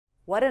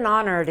What an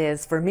honor it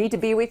is for me to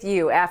be with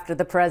you after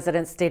the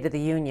President's State of the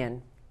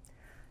Union.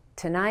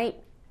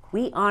 Tonight,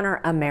 we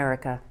honor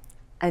America,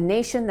 a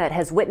nation that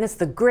has witnessed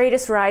the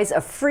greatest rise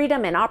of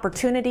freedom and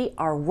opportunity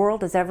our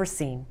world has ever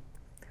seen.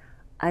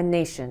 A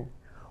nation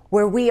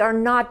where we are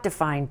not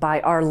defined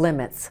by our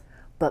limits,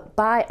 but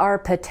by our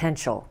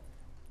potential.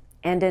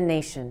 And a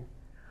nation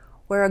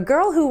where a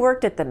girl who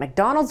worked at the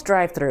McDonald's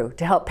drive-thru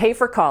to help pay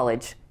for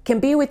college can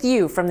be with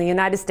you from the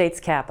United States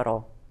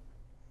Capitol.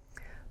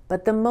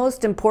 But the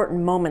most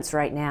important moments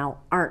right now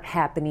aren't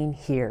happening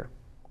here.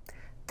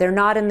 They're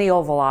not in the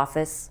Oval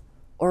Office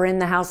or in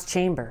the House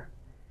chamber.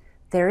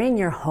 They're in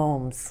your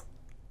homes,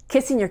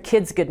 kissing your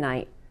kids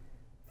goodnight,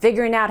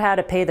 figuring out how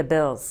to pay the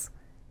bills,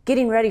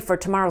 getting ready for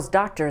tomorrow's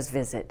doctor's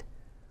visit,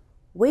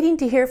 waiting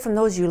to hear from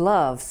those you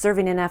love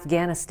serving in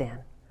Afghanistan,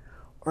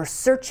 or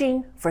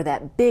searching for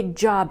that big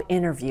job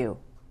interview.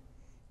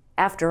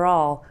 After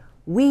all,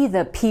 we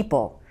the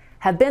people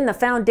have been the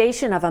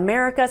foundation of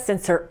America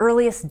since her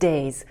earliest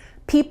days.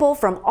 People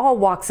from all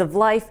walks of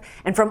life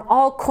and from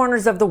all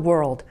corners of the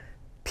world.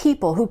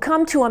 People who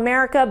come to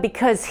America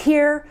because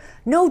here,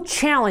 no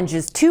challenge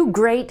is too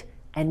great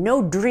and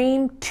no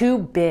dream too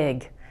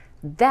big.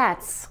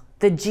 That's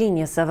the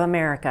genius of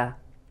America.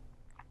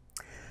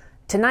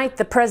 Tonight,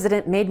 the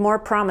President made more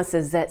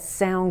promises that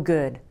sound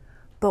good,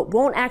 but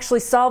won't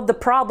actually solve the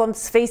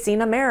problems facing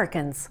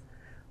Americans.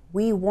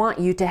 We want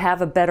you to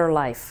have a better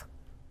life.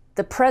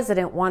 The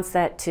President wants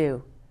that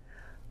too.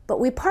 But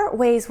we part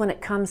ways when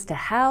it comes to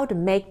how to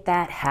make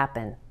that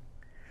happen.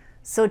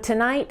 So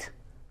tonight,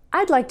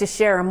 I'd like to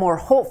share a more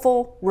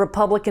hopeful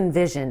Republican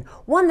vision,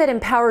 one that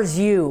empowers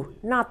you,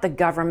 not the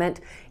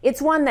government.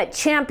 It's one that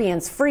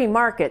champions free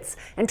markets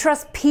and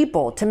trusts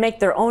people to make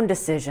their own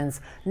decisions,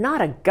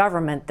 not a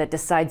government that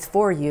decides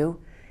for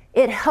you.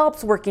 It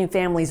helps working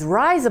families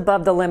rise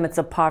above the limits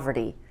of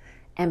poverty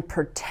and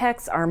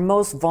protects our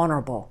most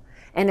vulnerable.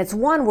 And it's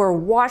one where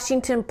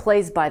Washington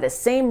plays by the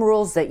same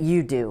rules that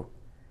you do.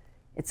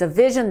 It's a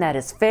vision that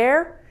is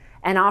fair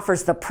and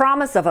offers the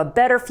promise of a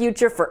better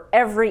future for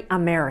every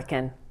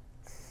American.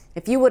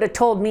 If you would have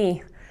told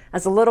me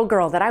as a little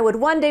girl that I would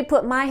one day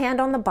put my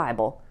hand on the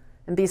Bible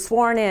and be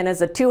sworn in as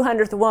the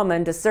 200th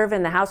woman to serve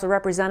in the House of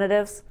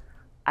Representatives,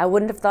 I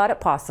wouldn't have thought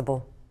it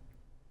possible.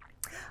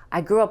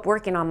 I grew up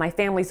working on my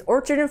family's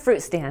orchard and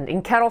fruit stand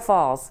in Kettle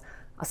Falls,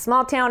 a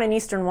small town in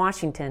eastern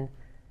Washington,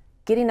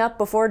 getting up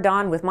before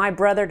dawn with my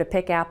brother to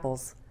pick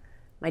apples.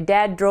 My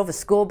dad drove a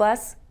school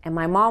bus, and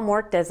my mom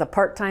worked as a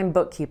part-time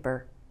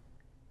bookkeeper.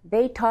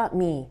 They taught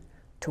me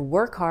to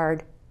work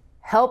hard,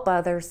 help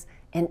others,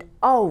 and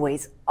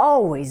always,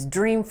 always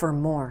dream for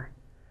more.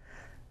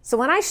 So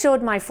when I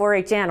showed my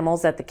 4-H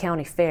animals at the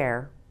county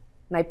fair,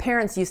 my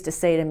parents used to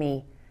say to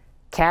me,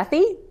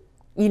 "Cathy,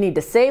 you need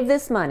to save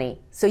this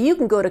money so you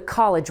can go to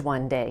college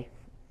one day."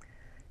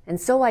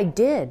 And so I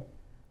did.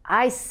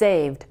 I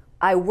saved,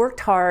 I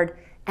worked hard,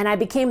 and I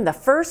became the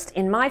first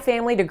in my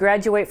family to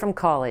graduate from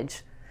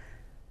college.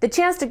 The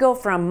chance to go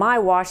from my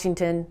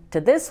Washington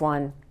to this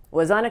one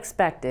was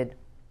unexpected.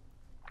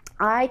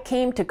 I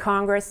came to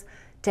Congress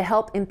to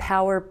help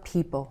empower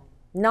people,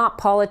 not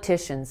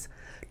politicians,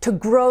 to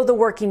grow the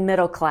working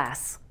middle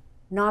class,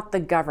 not the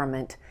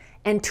government,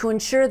 and to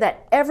ensure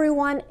that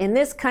everyone in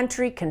this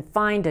country can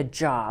find a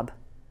job.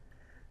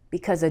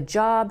 Because a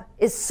job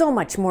is so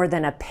much more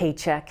than a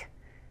paycheck.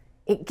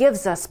 It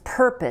gives us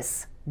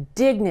purpose,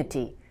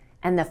 dignity,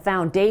 and the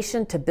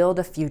foundation to build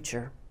a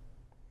future.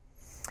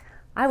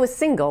 I was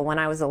single when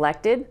I was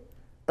elected,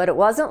 but it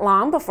wasn't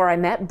long before I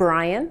met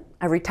Brian,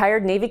 a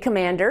retired Navy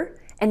commander,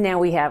 and now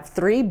we have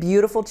 3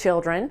 beautiful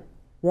children,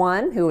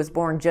 one who was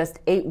born just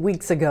 8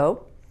 weeks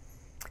ago.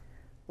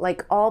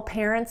 Like all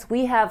parents,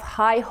 we have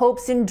high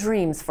hopes and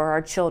dreams for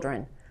our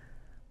children,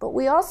 but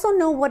we also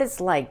know what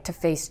it's like to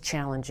face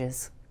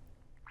challenges.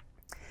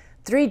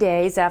 3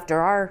 days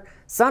after our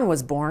son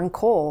was born,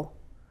 Cole,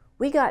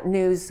 we got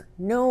news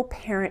no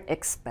parent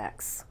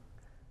expects.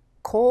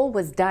 Cole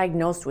was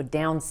diagnosed with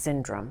Down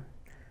syndrome.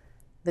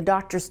 The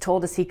doctors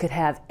told us he could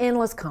have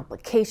endless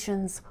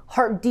complications,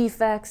 heart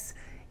defects,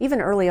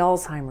 even early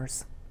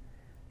Alzheimer's.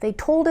 They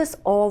told us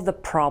all the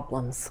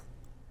problems.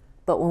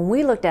 But when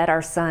we looked at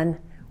our son,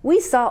 we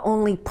saw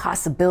only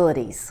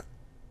possibilities.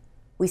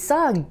 We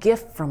saw a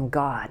gift from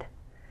God.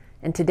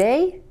 And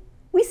today,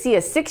 we see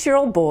a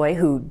 6-year-old boy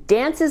who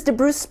dances to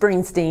Bruce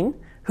Springsteen,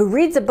 who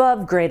reads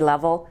above grade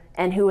level,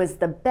 and who is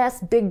the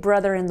best big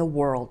brother in the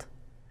world.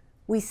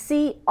 We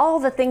see all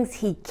the things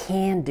he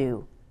can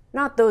do,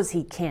 not those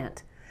he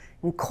can't.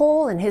 And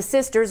Cole and his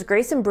sisters,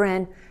 Grace and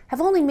Bren, have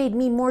only made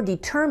me more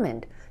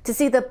determined to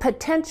see the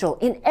potential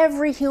in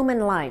every human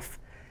life.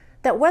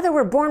 That whether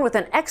we're born with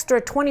an extra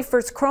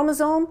 21st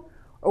chromosome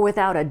or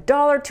without a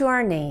dollar to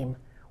our name,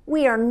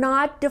 we are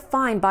not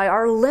defined by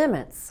our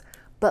limits,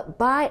 but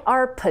by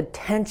our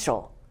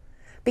potential.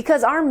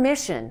 Because our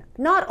mission,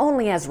 not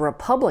only as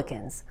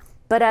Republicans,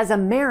 but as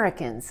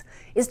Americans,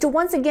 is to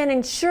once again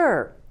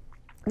ensure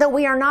that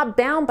we are not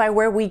bound by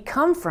where we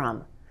come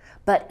from,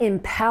 but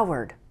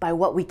empowered by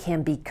what we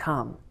can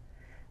become.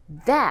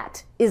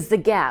 That is the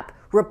gap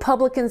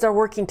Republicans are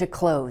working to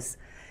close.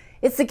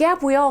 It's the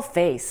gap we all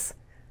face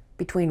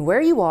between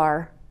where you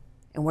are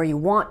and where you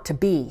want to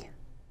be.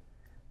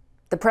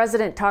 The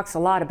president talks a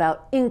lot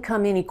about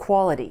income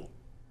inequality,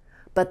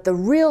 but the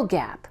real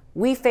gap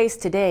we face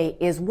today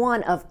is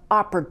one of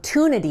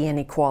opportunity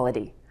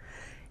inequality.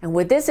 And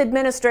with this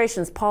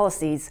administration's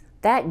policies,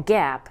 that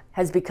gap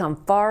has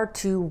become far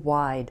too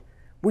wide.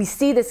 We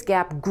see this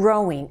gap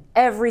growing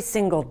every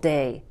single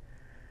day.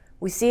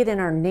 We see it in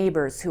our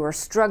neighbors who are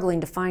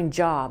struggling to find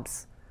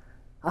jobs,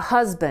 a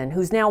husband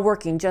who's now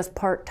working just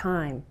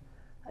part-time,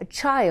 a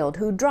child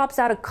who drops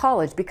out of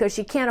college because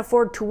she can't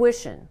afford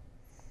tuition,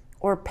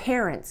 or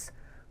parents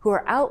who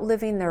are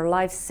outliving their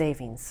life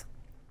savings.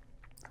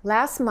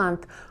 Last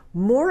month,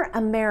 more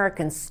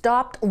Americans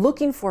stopped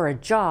looking for a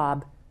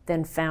job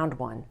than found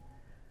one.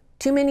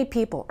 Too many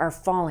people are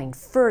falling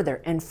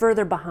further and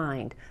further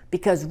behind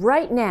because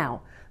right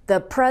now, the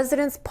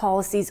president's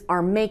policies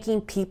are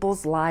making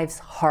people's lives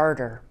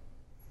harder.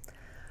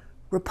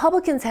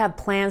 Republicans have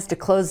plans to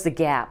close the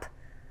gap.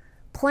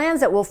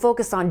 Plans that will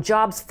focus on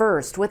jobs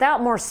first,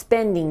 without more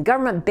spending,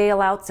 government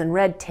bailouts, and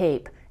red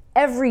tape.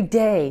 Every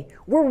day,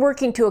 we're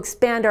working to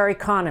expand our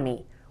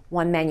economy,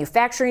 one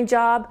manufacturing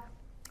job,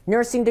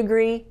 nursing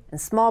degree, and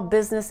small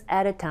business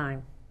at a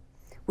time.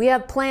 We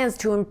have plans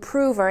to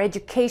improve our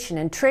education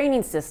and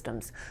training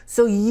systems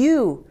so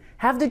you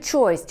have the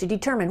choice to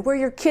determine where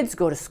your kids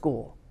go to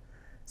school,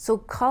 so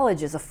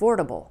college is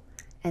affordable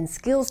and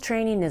skills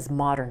training is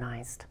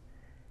modernized.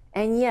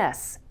 And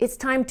yes, it's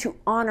time to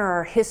honor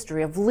our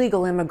history of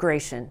legal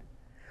immigration.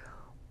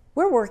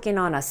 We're working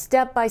on a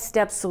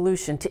step-by-step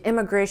solution to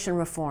immigration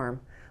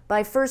reform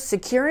by first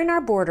securing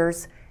our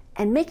borders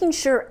and making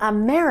sure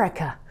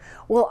America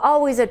will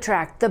always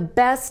attract the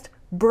best,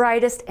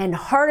 brightest, and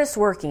hardest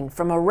working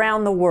from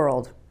around the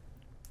world.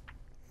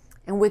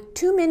 And with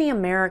too many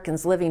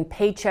Americans living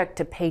paycheck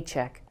to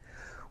paycheck,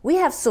 we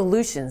have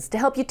solutions to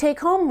help you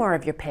take home more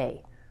of your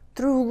pay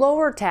through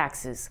lower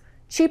taxes,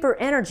 cheaper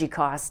energy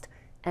costs,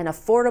 and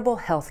affordable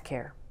health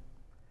care.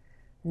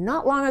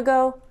 Not long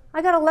ago,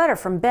 I got a letter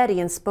from Betty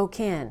in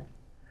Spokane,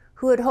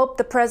 who had hoped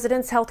the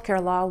president's health care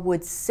law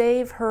would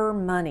save her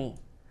money,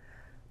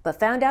 but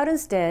found out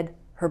instead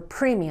her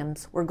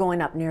premiums were going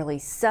up nearly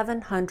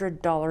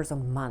 $700 a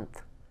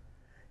month.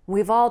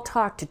 We've all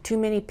talked to too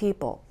many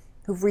people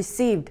who've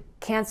received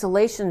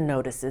cancellation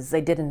notices they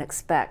didn't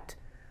expect,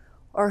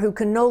 or who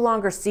can no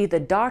longer see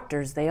the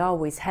doctors they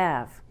always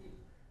have.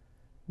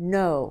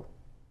 No,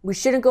 we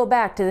shouldn't go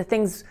back to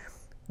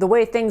the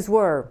way things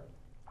were,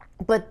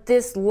 but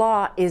this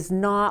law is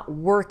not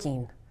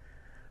working.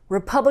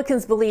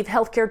 Republicans believe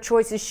healthcare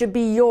choices should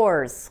be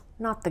yours,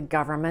 not the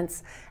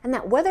government's, and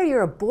that whether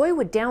you're a boy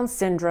with Down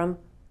syndrome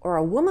or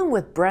a woman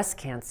with breast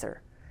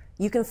cancer,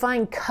 you can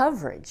find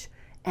coverage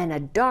and a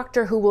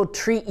doctor who will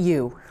treat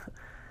you.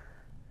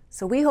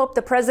 So we hope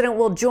the president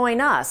will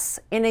join us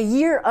in a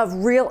year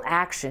of real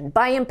action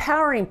by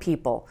empowering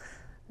people,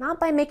 not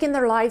by making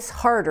their lives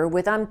harder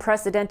with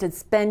unprecedented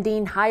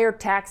spending, higher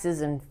taxes,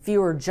 and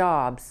fewer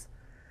jobs.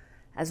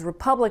 As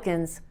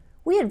Republicans,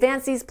 we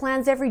advance these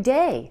plans every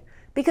day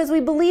because we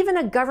believe in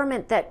a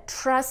government that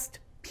trusts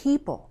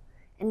people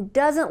and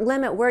doesn't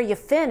limit where you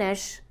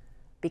finish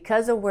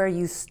because of where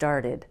you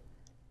started.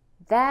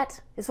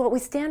 That is what we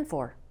stand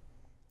for.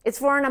 It's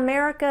for an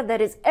America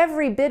that is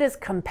every bit as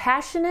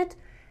compassionate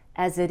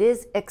as it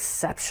is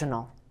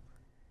exceptional.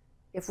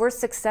 If we're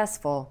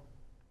successful,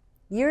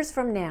 years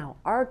from now,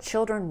 our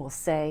children will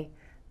say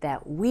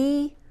that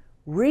we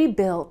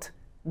rebuilt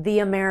the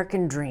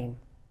American dream.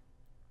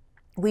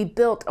 We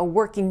built a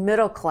working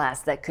middle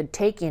class that could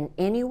take in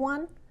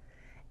anyone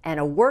and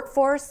a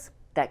workforce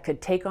that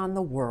could take on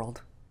the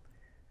world.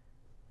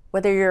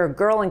 Whether you're a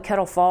girl in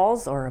Kettle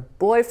Falls or a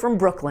boy from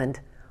Brooklyn,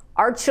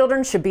 our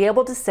children should be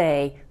able to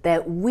say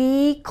that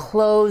we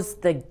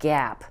closed the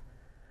gap.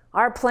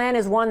 Our plan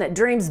is one that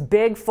dreams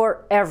big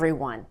for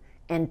everyone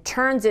and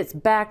turns its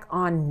back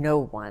on no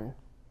one.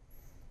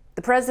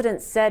 The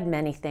president said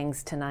many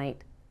things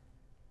tonight,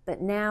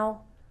 but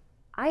now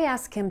I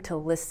ask him to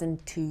listen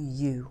to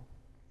you.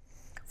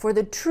 For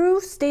the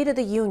true State of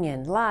the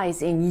Union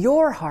lies in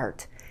your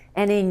heart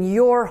and in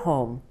your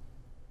home.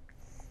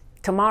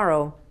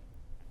 Tomorrow,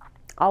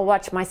 I'll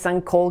watch my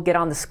son Cole get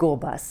on the school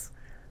bus.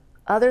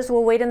 Others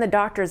will wait in the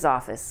doctor's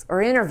office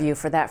or interview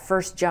for that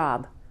first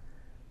job.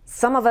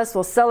 Some of us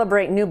will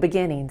celebrate new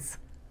beginnings.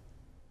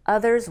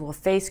 Others will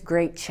face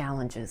great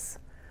challenges.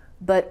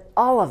 But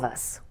all of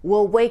us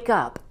will wake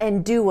up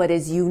and do what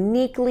is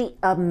uniquely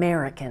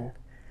American.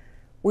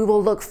 We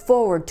will look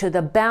forward to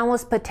the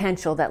boundless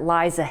potential that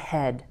lies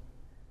ahead.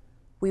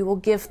 We will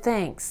give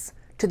thanks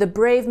to the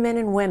brave men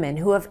and women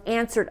who have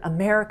answered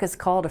America's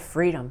call to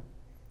freedom,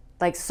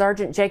 like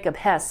Sergeant Jacob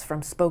Hess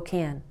from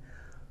Spokane,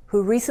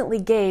 who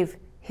recently gave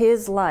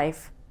his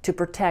life to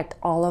protect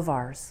all of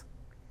ours.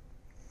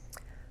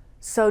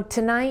 So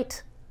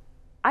tonight,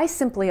 I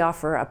simply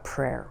offer a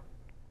prayer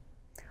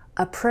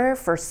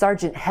for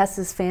Sergeant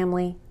Hess's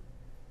family,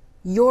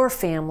 your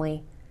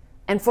family,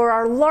 and for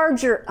our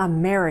larger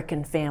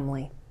American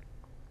family,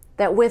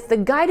 that with the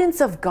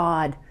guidance of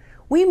God,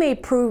 we may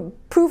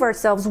prove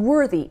ourselves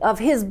worthy of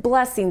His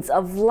blessings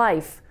of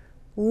life,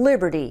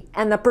 liberty,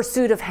 and the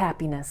pursuit of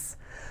happiness.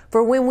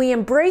 For when we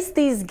embrace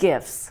these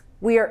gifts,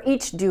 we are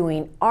each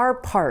doing our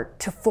part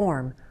to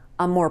form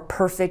a more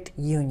perfect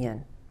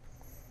union.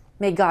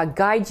 May God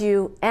guide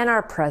you and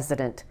our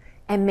President,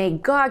 and may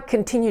God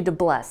continue to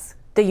bless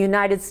the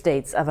United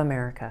States of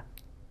America.